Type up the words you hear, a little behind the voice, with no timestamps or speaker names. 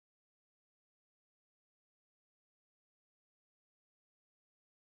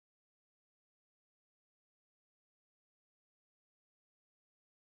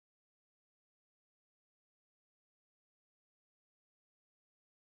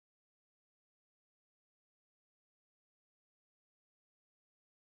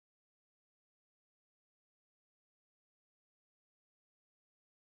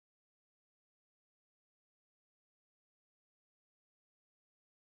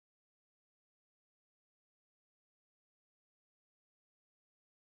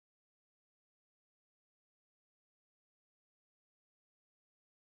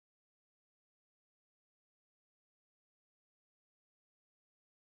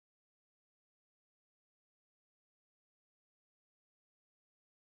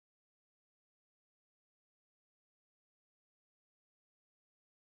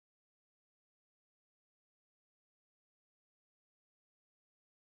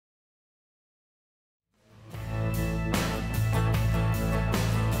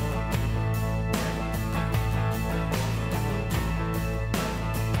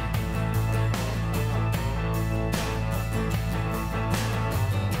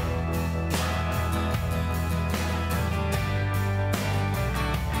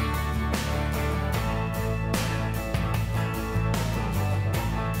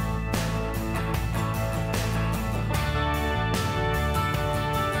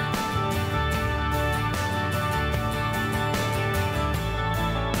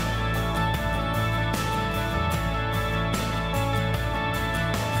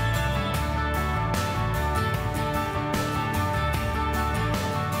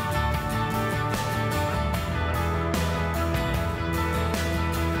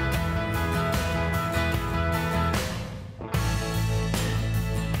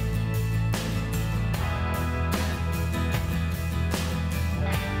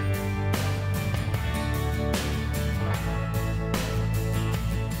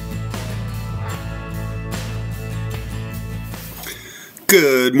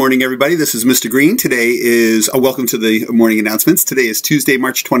Good morning, everybody. This is Mr. Green. Today is welcome to the morning announcements. Today is Tuesday,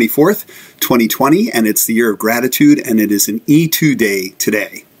 March 24th, 2020, and it's the year of gratitude, and it is an E2 day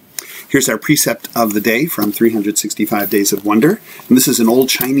today. Here's our precept of the day from 365 Days of Wonder, and this is an old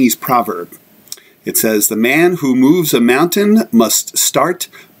Chinese proverb. It says, "The man who moves a mountain must start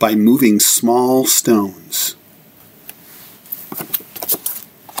by moving small stones."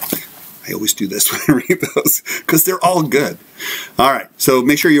 I always do this when I read those because they're all good. All right, so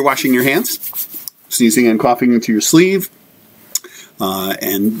make sure you're washing your hands, sneezing and coughing into your sleeve,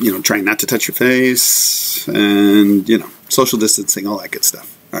 and trying not to touch your face, and social distancing, all that good stuff.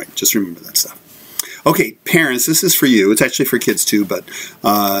 All right, just remember that stuff. Okay, parents, this is for you. It's actually for kids too, but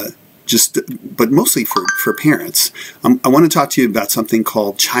mostly for parents. I want to talk to you about something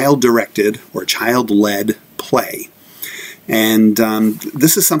called child-directed or child-led play. And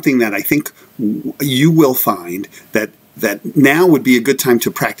this is something that I think you will find that now would be a good time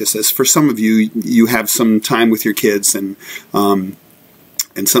to practice this. For some of you, you have some time with your kids, and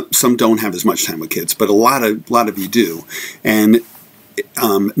some don't have as much time with kids, but a lot of you do. And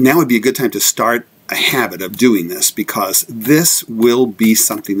now would be a good time to start a habit of doing this, because this will be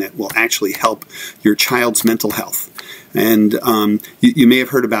something that will actually help your child's mental health. And you may have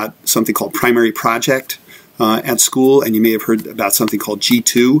heard about something called Primary Project at school, and you may have heard about something called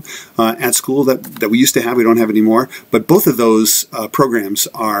G2 at school that we used to have. We don't have anymore. But both of those programs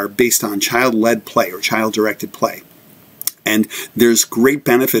are based on child-led play or child-directed play. And there's great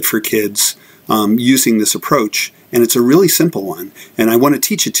benefit for kids using this approach, and it's a really simple one. And I want to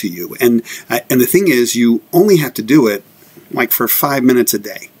teach it to you. And the thing is, you only have to do it like for 5 minutes a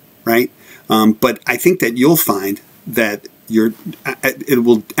day, right? But I think that you'll find that it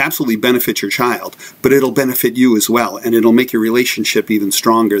will absolutely benefit your child, but it'll benefit you as well, and it'll make your relationship even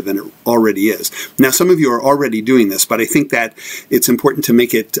stronger than it already is. Now, some of you are already doing this, but I think that it's important to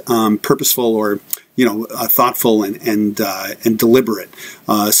make it purposeful, or thoughtful and deliberate.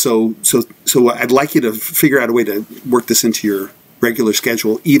 So I'd like you to figure out a way to work this into your regular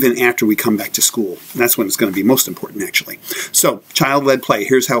schedule, even after we come back to school. That's when it's going to be most important, actually. So, child-led play.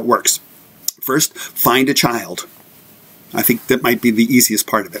 Here's how it works. First, find a child. I think that might be the easiest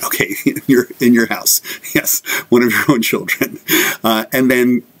part of it. Okay, in your house. Yes, one of your own children. And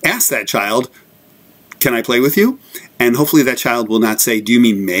then ask that child, "Can I play with you?" And hopefully that child will not say, "Do you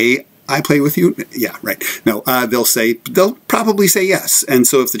mean may I play with you?" Yeah, right. No, they'll probably say yes. And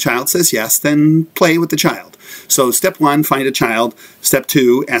so if the child says yes, then play with the child. So step 1, find a child. Step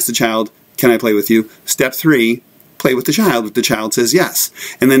 2, ask the child, "Can I play with you?" Step 3, play with the child if the child says yes.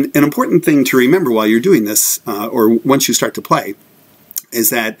 And then an important thing to remember while you're doing this, or once you start to play, is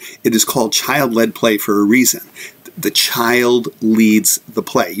that it is called child-led play for a reason. The child leads the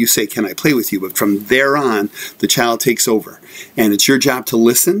play. You say, "Can I play with you?" But from there on, the child takes over. And it's your job to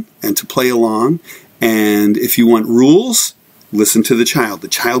listen and to play along. And if you want rules, listen to the child. The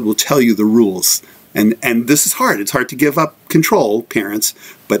child will tell you the rules. And this is hard. It's hard to give up control, parents,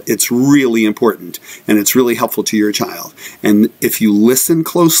 but it's really important, and it's really helpful to your child. And if you listen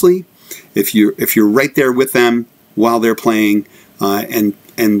closely, if you're right there with them while they're playing,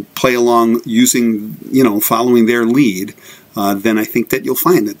 and play along using, following their lead, then I think that you'll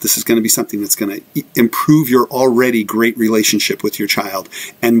find that this is going to be something that's going to improve your already great relationship with your child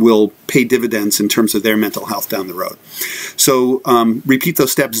and will pay dividends in terms of their mental health down the road. So repeat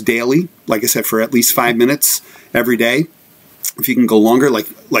those steps daily, like I said, for at least 5 minutes every day. If you can go longer, like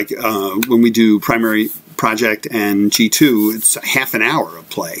when we do Primary Project and G2, it's a half an hour of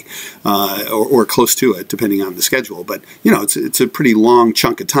play, or close to it, depending on the schedule. But it's a pretty long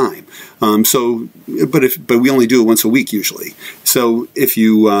chunk of time. But we only do it once a week usually. So if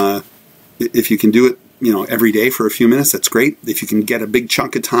you can do it, every day for a few minutes, that's great. If you can get a big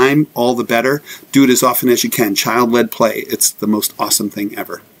chunk of time, all the better. Do it as often as you can. Child-led play. It's the most awesome thing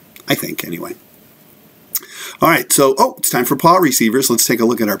ever, I think, anyway. All right, so, it's time for paw receivers. Let's take a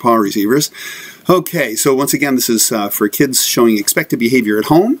look at our paw receivers. Okay, so once again, this is for kids showing expected behavior at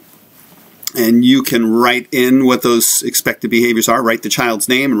home. And you can write in what those expected behaviors are. Write the child's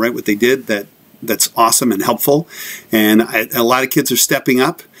name and write what they did. That's awesome and helpful. And a lot of kids are stepping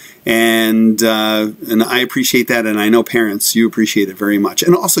up. And I appreciate that, and I know parents, you appreciate it very much.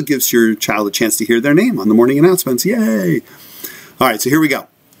 And it also gives your child a chance to hear their name on the morning announcements. Yay! All right, so here we go.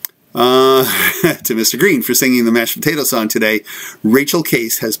 To Mr. Green for singing the mashed potato song today. Rachel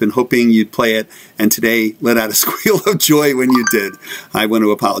Case has been hoping you'd play it, and today let out a squeal of joy when you did. I want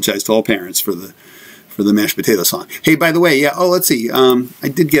to apologize to all parents for the mashed potato song. Hey, by the way, let's see. I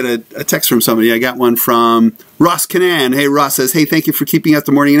did get a text from somebody. I got one from Ross Canan. Hey, Ross says, "Hey, thank you for keeping up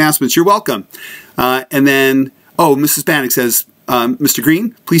the morning announcements." You're welcome. And then, Mrs. Bannock says, Mr.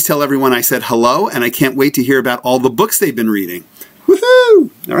 Green, please tell everyone I said hello, and I can't wait to hear about all the books they've been reading. Woohoo!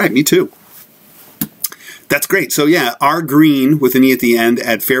 All right, me too. That's great. So yeah, rgreen with an E at the end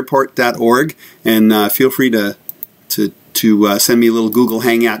at fairport.org, and feel free to send me a little Google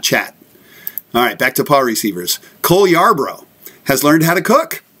Hangout chat. All right, back to paw receivers. Cole Yarbrough has learned how to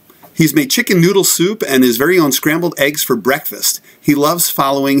cook. He's made chicken noodle soup and his very own scrambled eggs for breakfast. He loves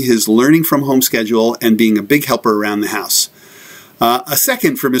following his learning from home schedule and being a big helper around the house. A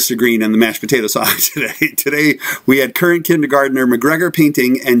second for Mr. Green and the mashed potato sauce today. Today we had current kindergartner McGregor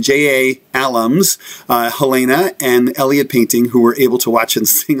Painting and J.A. alums, Helena and Elliot Painting, who were able to watch and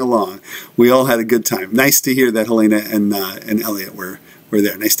sing along. We all had a good time. Nice to hear that Helena and Elliot were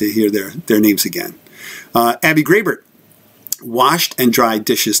there. Nice to hear their names again. Abby Grabert washed and dried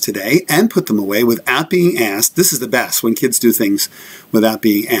dishes today and put them away without being asked. This is the best, when kids do things without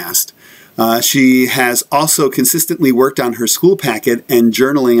being asked. She has also consistently worked on her school packet and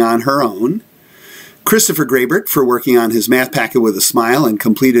journaling on her own. Christopher Grabert for working on his math packet with a smile and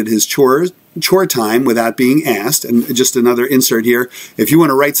completed his chore time without being asked. And just another insert here. If you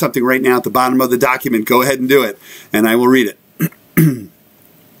want to write something right now at the bottom of the document, go ahead and do it, and I will read it.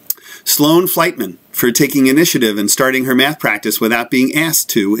 Sloan Flightman for taking initiative and starting her math practice without being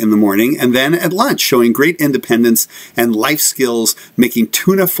asked to in the morning, and then at lunch showing great independence and life skills, making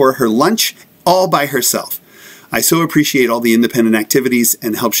tuna for her lunch all by herself. I so appreciate all the independent activities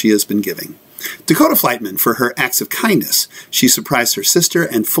and help she has been giving. Dakota Flightman for her acts of kindness. She surprised her sister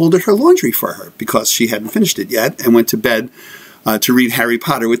and folded her laundry for her because she hadn't finished it yet and went to bed to read Harry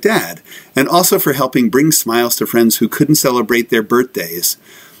Potter with Dad, and also for helping bring smiles to friends who couldn't celebrate their birthdays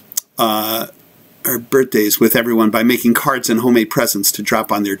with everyone by making cards and homemade presents to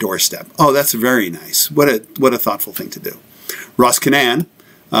drop on their doorstep. Oh, that's very nice. What a thoughtful thing to do. Ross Canan,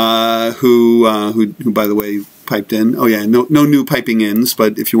 who by the way piped in. Oh yeah, no new piping ins,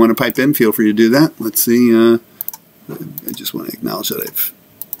 but if you want to pipe in, feel free to do that. Let's see. I just want to acknowledge that I've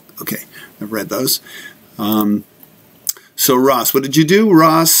read those. So Ross, what did you do?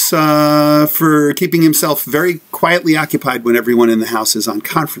 Ross, for keeping himself very quietly occupied when everyone in the house is on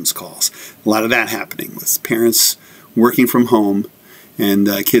conference calls. A lot of that happening with parents working from home and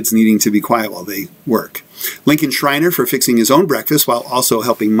kids needing to be quiet while they work. Lincoln Schreiner for fixing his own breakfast while also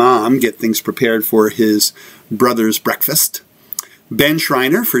helping Mom get things prepared for his brother's breakfast. Ben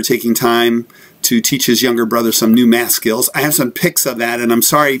Schreiner for taking time to teach his younger brother some new math skills. I have some pics of that, and I'm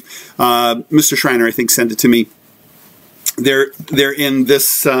sorry, Mr. Schreiner, I think, sent it to me. They're in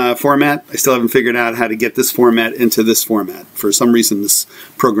this format. I still haven't figured out how to get this format into this format. For some reason, this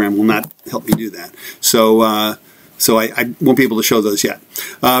program will not help me do that. So I won't be able to show those yet.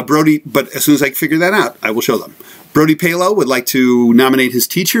 Brody, but as soon as I figure that out, I will show them. Brody Palo would like to nominate his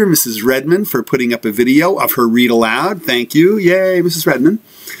teacher, Mrs. Redman, for putting up a video of her read aloud. Thank you. Yay, Mrs. Redman.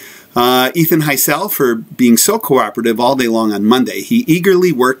 Ethan Heisel for being so cooperative all day long on Monday. He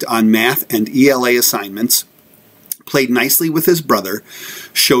eagerly worked on math and ELA assignments, played nicely with his brother,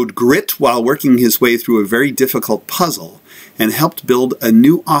 showed grit while working his way through a very difficult puzzle, and helped build a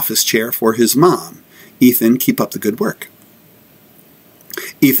new office chair for his mom. Ethan, keep up the good work.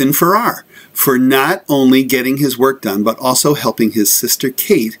 Ethan Farrar, for not only getting his work done, but also helping his sister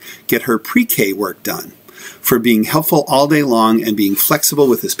Kate get her pre-K work done. For being helpful all day long and being flexible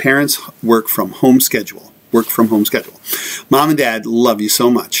with his parents' work from home schedule. Mom and Dad love you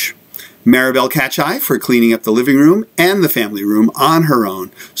so much. Maribel Catcheye for cleaning up the living room and the family room on her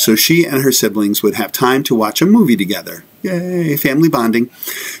own so she and her siblings would have time to watch a movie together. Yay, family bonding.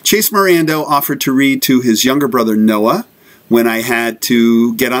 Chase Mirando offered to read to his younger brother Noah when I had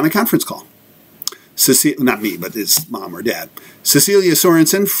to get on a conference call. Not me, but his mom or dad. Cecilia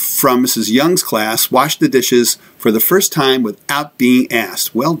Sorensen from Mrs. Young's class washed the dishes for the first time without being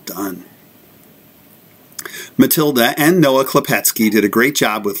asked. Well done. Matilda and Noah Klepetsky did a great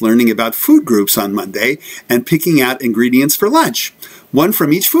job with learning about food groups on Monday and picking out ingredients for lunch, one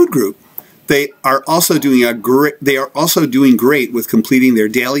from each food group. They are also doing great with completing their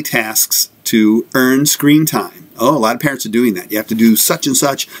daily tasks to earn screen time. Oh, a lot of parents are doing that. You have to do such and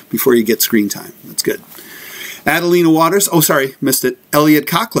such before you get screen time. That's good. Adelina Waters, missed it. Elliot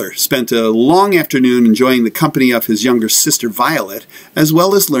Cockler spent a long afternoon enjoying the company of his younger sister Violet, as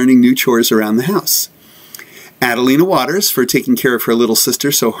well as learning new chores around the house. Adelina Waters for taking care of her little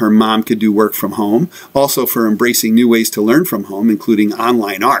sister so her mom could do work from home, also for embracing new ways to learn from home, including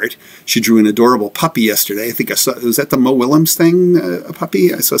online art. She drew an adorable puppy yesterday. I think I saw, was that the Mo Willems thing, a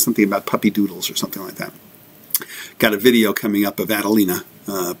puppy? I saw something about puppy doodles or something like that. Got a video coming up of Adelina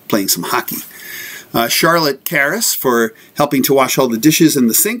playing some hockey. Charlotte Karras for helping to wash all the dishes in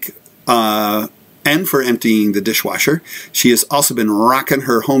the sink and for emptying the dishwasher. She has also been rocking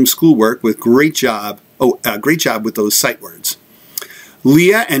her home schoolwork with great job with those sight words.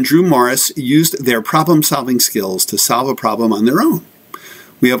 Leah and Drew Morris used their problem-solving skills to solve a problem on their own.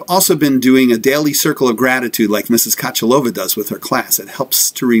 We have also been doing a daily circle of gratitude like Mrs. Kachalova does with her class. It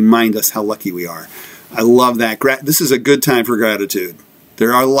helps to remind us how lucky we are. I love that. This is a good time for gratitude.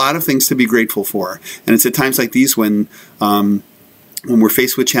 There are a lot of things to be grateful for. And it's at times like these when we're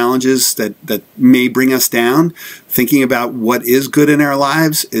faced with challenges that may bring us down, thinking about what is good in our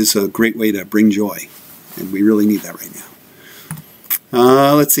lives is a great way to bring joy. And we really need that right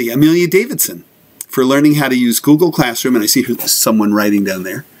now. Let's see. Amelia Davidson, for learning how to use Google Classroom. And I see someone writing down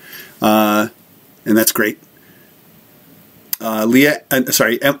there. And that's great. Amelia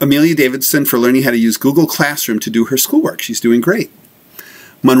Davidson, for learning how to use Google Classroom to do her schoolwork. She's doing great.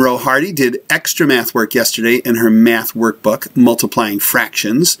 Monroe Hardy did extra math work yesterday in her math workbook, multiplying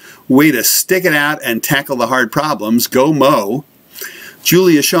fractions. Way to stick it out and tackle the hard problems. Go Mo.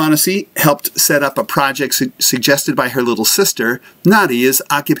 Julia Shaughnessy helped set up a project suggested by her little sister, Nadia's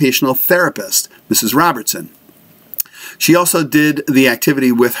occupational therapist, Mrs. Robertson. She also did the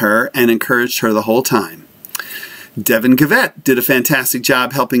activity with her and encouraged her the whole time. Devin Gavette did a fantastic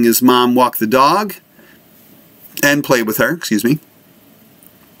job helping his mom walk the dog and play with her,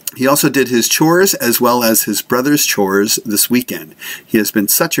 He also did his chores as well as his brother's chores this weekend. He has been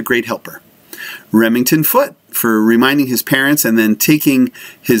such a great helper. Remington Foote, for reminding his parents and then taking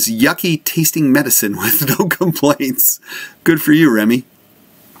his yucky tasting medicine with no complaints. Good for you, Remy.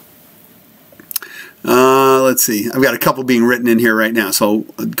 Let's see. I've got a couple being written in here right now, so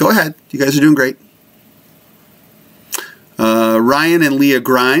go ahead. You guys are doing great. Ryan and Leah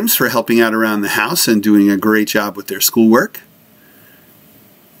Grimes for helping out around the house and doing a great job with their schoolwork.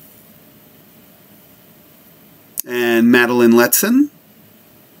 And Madeline Letson.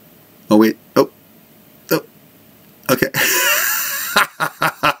 Oh, wait. Oh. Okay.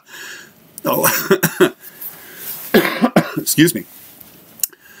 Oh. Excuse me.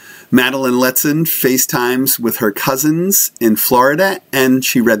 Madeline Letson FaceTimes with her cousins in Florida, and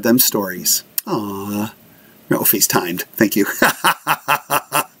she read them stories. Aww. No, FaceTimed. Thank you.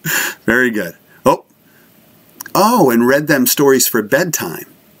 Very good. Oh, and read them stories for bedtime.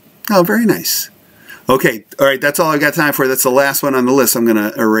 Oh, very nice. Okay, all right, that's all I've got time for. That's the last one on the list. I'm going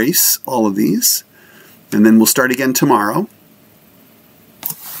to erase all of these, and then we'll start again tomorrow.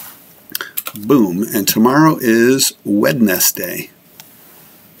 Boom, and tomorrow is Wednesday.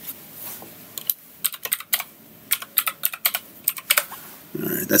 All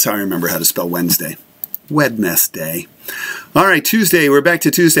right, that's how I remember how to spell Wednesday. Wednesday. All right, Tuesday. We're back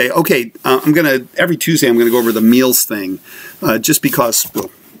to Tuesday. Okay, every Tuesday I'm gonna go over the meals thing, just because. Well,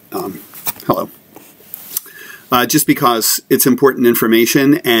 hello. Just because it's important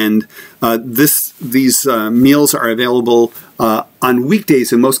information, and these meals are available on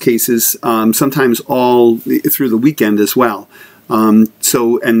weekdays in most cases, sometimes all through the weekend as well. And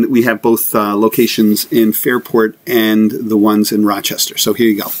we have both locations in Fairport and the ones in Rochester. So here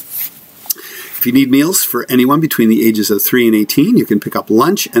you go. If you need meals for anyone between the ages of 3 and 18, you can pick up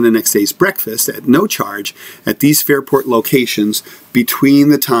lunch and the next day's breakfast at no charge at these Fairport locations between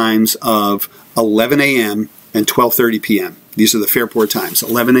the times of 11 a.m. and 12:30 p.m. These are the Fairport times,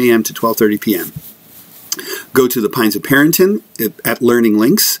 11 a.m. to 12:30 p.m. Go to the Pines of Parrington at Learning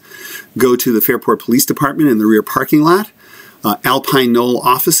Links. Go to the Fairport Police Department in the rear parking lot. Alpine Knoll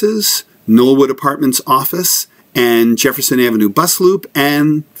offices, Knollwood Apartments office, and Jefferson Avenue bus loop,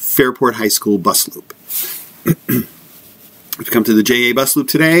 and Fairport High School bus loop. If you come to the JA bus loop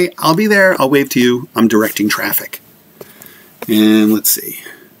today, I'll be there. I'll wave to you. I'm directing traffic. And let's see.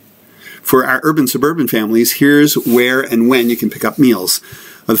 For our urban-suburban families, here's where and when you can pick up meals.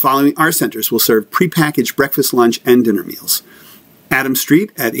 The following R centers will serve prepackaged breakfast, lunch, and dinner meals. Adams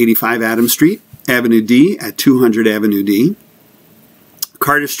Street at 85 Adams Street, Avenue D at 200 Avenue D,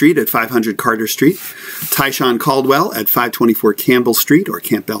 Carter Street at 500 Carter Street, Tyshawn Caldwell at 524 Campbell Street or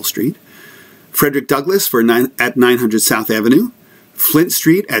Campbell Street, Frederick Douglass at 900 South Avenue, Flint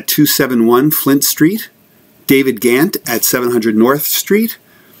Street at 271 Flint Street, David Gant at 700 North Street,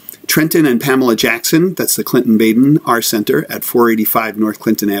 Trenton and Pamela Jackson, that's the Clinton Baden R Center at 485 North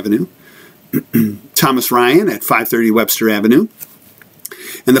Clinton Avenue, Thomas Ryan at 530 Webster Avenue.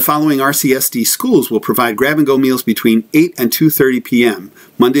 And the following RCSD schools will provide grab-and-go meals between 8 and 2:30 p.m.,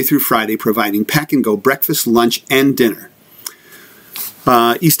 Monday through Friday, providing pack-and-go breakfast, lunch, and dinner.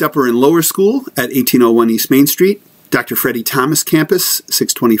 East Upper and Lower School at 1801 East Main Street, Dr. Freddie Thomas Campus,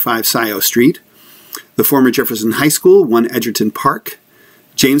 625 Scioto Street, the former Jefferson High School, 1 Edgerton Park,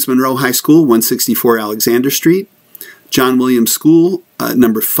 James Monroe High School, 164 Alexander Street, John Williams School,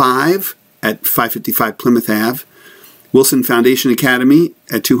 number 5, at 555 Plymouth Ave, Wilson Foundation Academy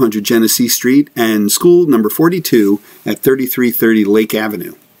at 200 Genesee Street, and school number 42 at 3330 Lake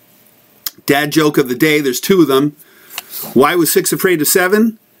Avenue. Dad joke of the day, there's two of them. Why was 6 afraid of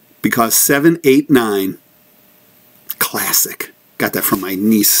 7? Because 7, 8, 9. Classic. Got that from my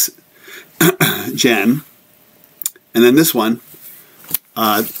niece, Jen. And then this one,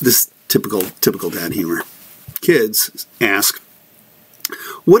 this typical dad humor. Kids ask,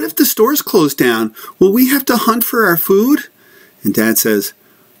 what if the stores close down? Will we have to hunt for our food? And Dad says,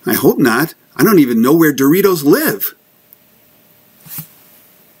 I hope not. I don't even know where Doritos live.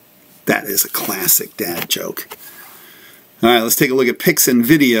 That is a classic dad joke. All right, let's take a look at pics and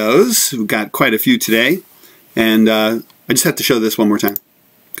videos. We've got quite a few today. And I just have to show this one more time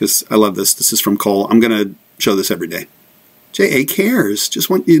because I love this. This is from Cole. I'm going to show this every day. J.A. cares. Just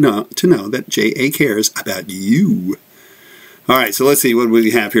want you to know that J.A. cares about you. All right, so let's see what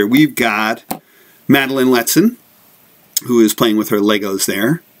we have here. We've got Madeline Letson, who is playing with her Legos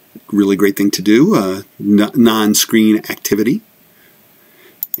there. Really great thing to do, non-screen activity.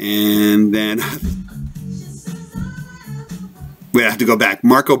 And then we have to go back.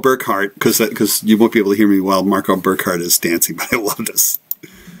 Marco Burkhart, because you won't be able to hear me while Marco Burkhart is dancing, but I love this.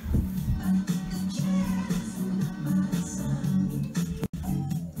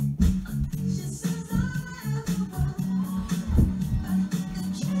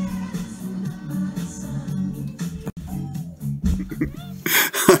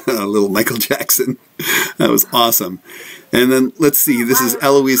 A little Michael Jackson. That was awesome. And then let's see, this is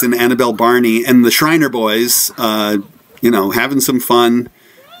Eloise and Annabelle Barney and the Shriner Boys, having some fun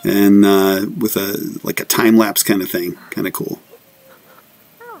and with like a time-lapse kind of thing. Kind of cool.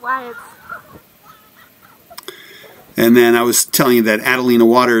 And then I was telling you that Adelina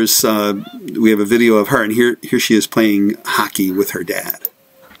Waters, we have a video of her, and here she is playing hockey with her dad.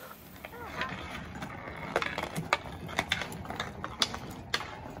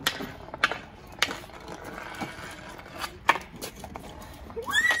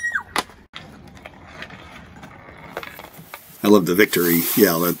 I love the victory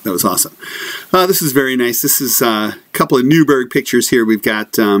yell. That was awesome. This is very nice. This is a couple of Newburgh pictures here. We've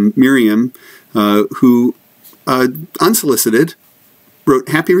got Miriam, who, unsolicited, wrote,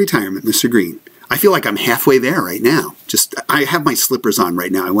 Happy Retirement, Mr. Green. I feel like I'm halfway there right now. I have my slippers on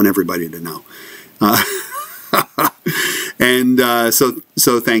right now. I want everybody to know. And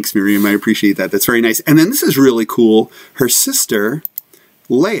so thanks, Miriam. I appreciate that. That's very nice. And then this is really cool. Her sister,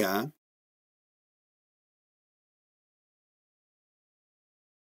 Leah,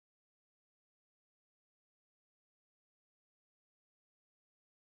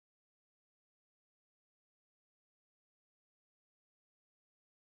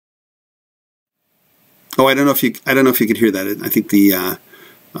 oh, I don't know if you could hear that. I think the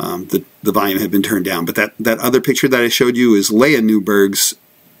volume had been turned down. But that other picture that I showed you is Leia Newberg's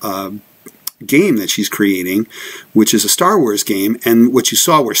game that she's creating, which is a Star Wars game. And what you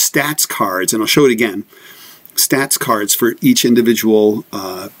saw were stats cards, and I'll show it again. Stats cards for each individual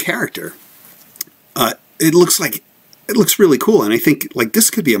character. It looks really cool, and I think like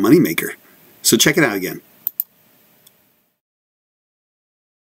this could be a moneymaker. So check it out again.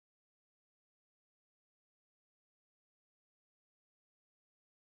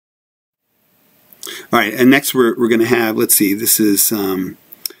 All right, and next we're going to have, let's see, this is,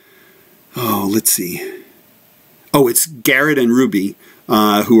 let's see. Oh, it's Garrett and Ruby,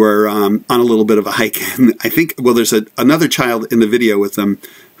 who are on a little bit of a hike. And I think, well, there's another child in the video with them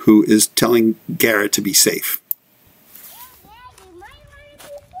who is telling Garrett to be safe.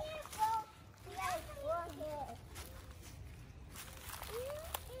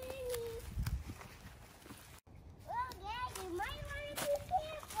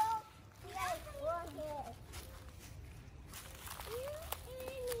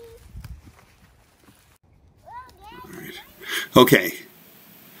 Okay,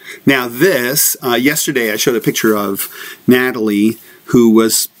 now this, yesterday I showed a picture of Natalie who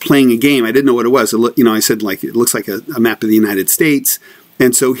was playing a game. I didn't know what it was. I said like it looks like a map of the United States.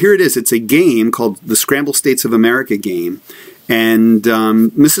 And so here it is. It's a game called the Scramble States of America game. And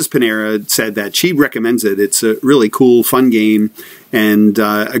Mrs. Panera said that she recommends it. It's a really cool, fun game and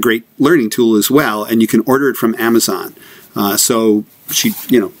a great learning tool as well. And you can order it from Amazon. So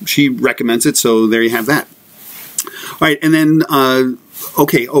she recommends it. So there you have that. All right, and then,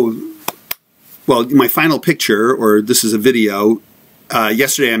 my final picture, or this is a video.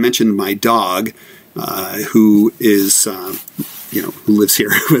 Yesterday I mentioned my dog, who is, who lives here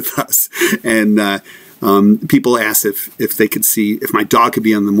with us. And people asked if they could see, if my dog could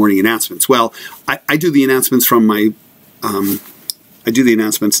be on the morning announcements. Well, I do the announcements from my I do the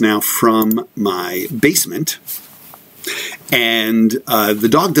announcements now from my basement. And the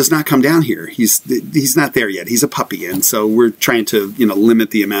dog does not come down here. He's not there yet. He's a puppy, and so we're trying to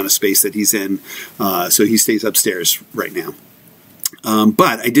limit the amount of space that he's in, so he stays upstairs right now.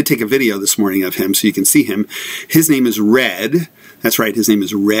 But I did take a video this morning of him so you can see him. His name is Red. That's right, his name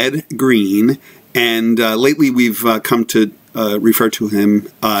is Red Green. And lately we've come to refer to him,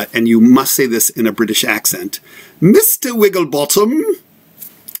 and you must say this in a British accent, Mr. Wigglebottom.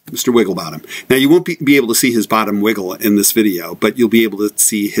 Mr. Wigglebottom. Now, you won't be able to see his bottom wiggle in this video, but you'll be able to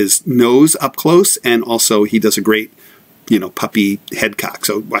see his nose up close, and also he does a great, puppy head cock.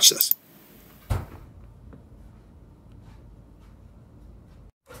 So watch this.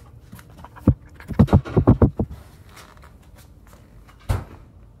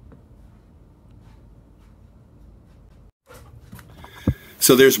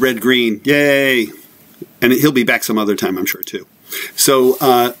 So there's Red Green. Yay! And he'll be back some other time, I'm sure, too. So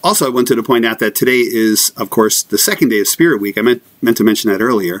also I wanted to point out that today is, of course, the second day of Spirit Week. I meant to mention that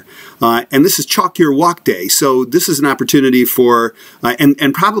earlier. And this is Chalk Your Walk Day. So this is an opportunity for,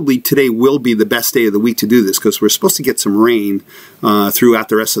 and probably today will be the best day of the week to do this, because we're supposed to get some rain throughout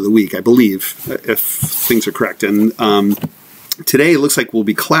the rest of the week, I believe, if things are correct. And today it looks like we'll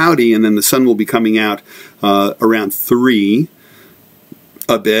be cloudy, and then the sun will be coming out around 3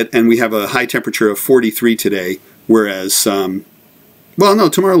 a bit. And we have a high temperature of 43 today, whereas... well, no,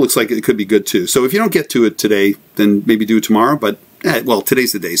 tomorrow looks like it could be good too. So if you don't get to it today, then maybe do it tomorrow. But, well,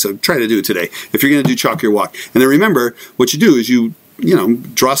 today's the day, so try to do it today if you're going to do Chalk Your Walk. And then remember, what you do is you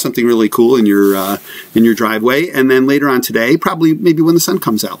draw something really cool in your driveway, and then later on today, probably maybe when the sun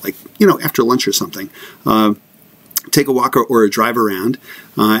comes out, like, after lunch or something, take a walk or a drive around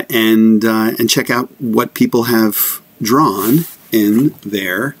and check out what people have drawn in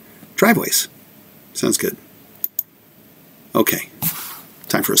their driveways. Sounds good. Okay,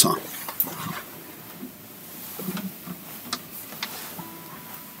 time for a song.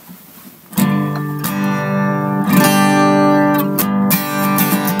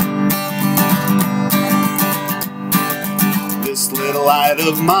 This little light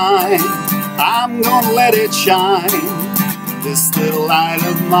of mine, I'm gonna let it shine. This little light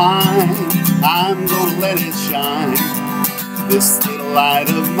of mine, I'm gonna let it shine. This little light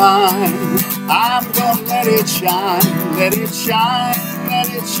of mine, I'm gonna let it shine. Let it shine, let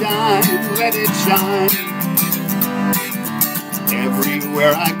it shine, let it shine.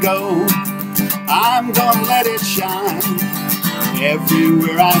 Everywhere I go, I'm gonna let it shine.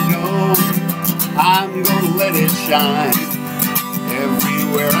 Everywhere I go, I'm gonna let it shine.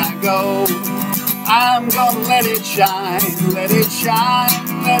 Everywhere I go, I'm gonna let it shine. Let it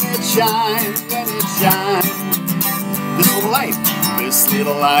shine, let it shine, let it shine. This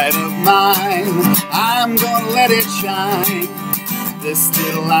little light of mine, I'm gonna let it shine. This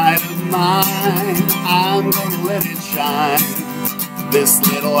little light of mine, I'm gonna let it shine. This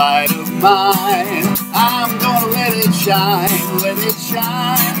little light of mine, I'm gonna let it shine. Let it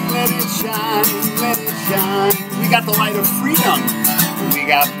shine, let it shine, let it shine. We got the light of freedom. We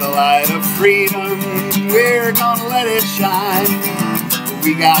got the light of freedom. We're gonna let it shine.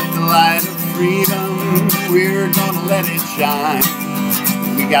 We got the light of freedom, we're gonna let it shine.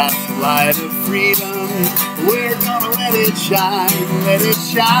 We got the light of freedom, we're gonna let it shine. Let it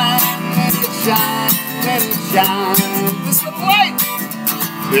shine, let it shine, let it shine.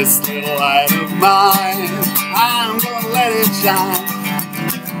 This little light of mine, I'm gonna let it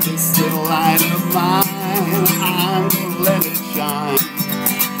shine. This little light of mine, I'm gonna let it shine.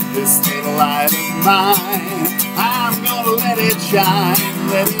 This little light of mine, I'm gonna let it shine.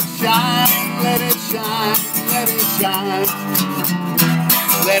 Let it shine, let it shine, let it shine.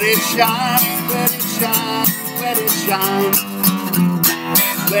 Let it shine, let it shine, let it shine.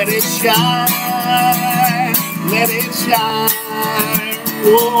 Let it shine, let it shine.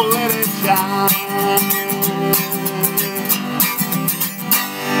 Oh, let it shine.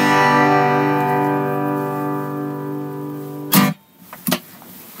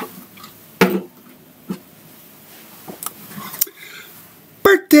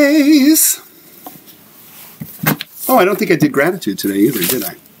 Birthdays! Oh, I don't think I did gratitude today either, did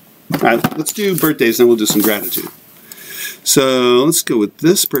I? All right, let's do birthdays and then we'll do some gratitude. So let's go with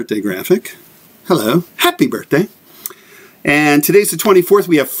this birthday graphic. Hello, happy birthday. And today's the 24th.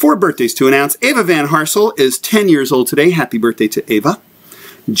 We have 4 birthdays to announce. Ava Van Harsel is 10 years old today. Happy birthday to Ava.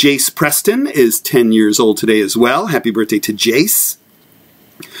 Jace Preston is 10 years old today as well. Happy birthday to Jace.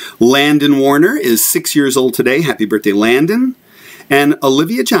 Landon Warner is 6 years old today. Happy birthday, Landon. And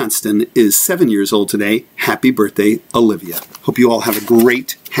Olivia Johnston is 7 years old today. Happy birthday, Olivia. Hope you all have a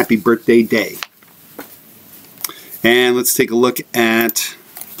great happy birthday day. And let's take a look at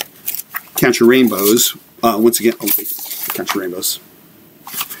Count Your Rainbows. Once again, oh wait, Count Your Rainbows.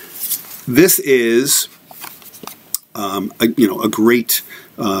 This is a great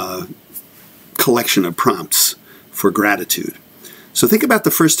collection of prompts for gratitude. So think about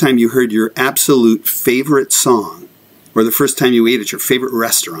the first time you heard your absolute favorite song, or the first time you ate at your favorite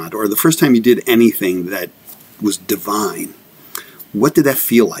restaurant, or the first time you did anything that was divine. What did that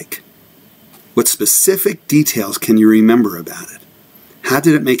feel like? What specific details can you remember about it? How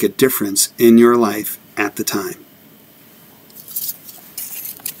did it make a difference in your life at the time?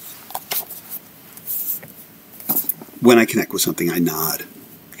 When I connect with something, I nod.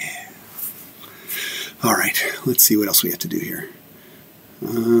 Yeah. All right, let's see what else we have to do here.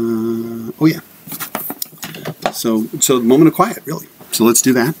 Oh yeah. So the moment of quiet, really. So let's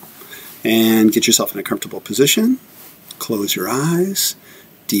do that. And get yourself in a comfortable position. Close your eyes.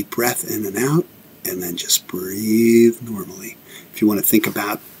 Deep breath in and out. And then just breathe normally. If you want to think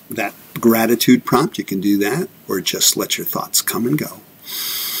about that gratitude prompt, you can do that. Or just let your thoughts come and go.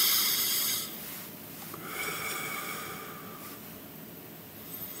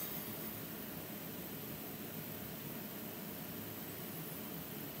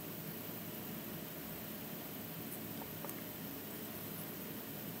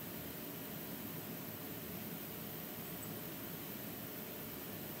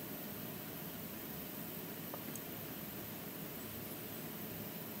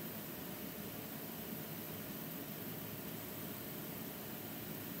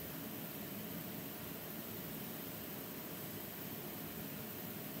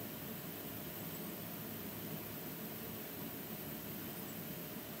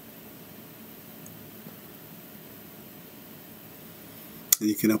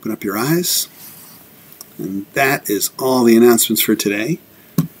 You can open up your eyes. And that is all the announcements for today.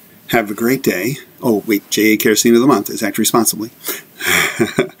 Have a great day. Oh, wait, J.A. Kerosene of the Month is Act Responsibly.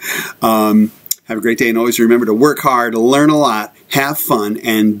 Have a great day, and always remember to work hard, learn a lot, have fun,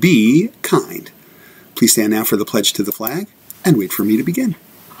 and be kind. Please stand now for the pledge to the flag, and wait for me to begin.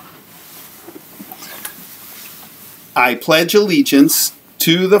 I pledge allegiance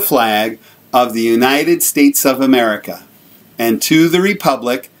to the flag of the United States of America, and to the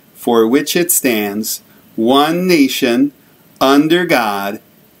republic for which it stands, one nation, under God,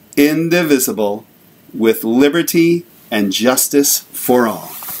 indivisible, with liberty and justice for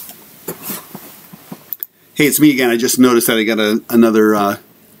all. Hey, it's me again. I just noticed that I got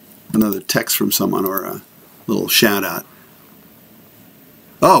another text from someone, or a little shout out.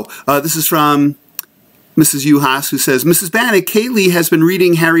 Oh, this is from Mrs. Uhas, who says, Mrs. Bannock, Kaylee has been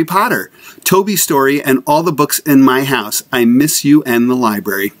reading Harry Potter, Toby's Story, and all the books in my house. I miss you and the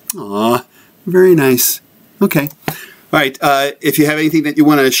library. Aw, very nice. Okay. All right. If you have anything that you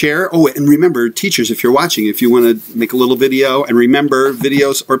want to share, oh, and remember, teachers, if you're watching, if you want to make a little video, and remember,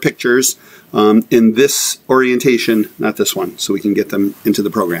 videos or pictures in this orientation, not this one, so we can get them into the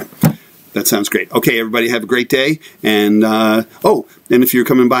program. That sounds great. Okay, everybody, have a great day. And, oh, and if you're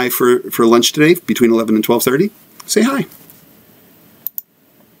coming by for lunch today, between 11 and 12:30, say hi.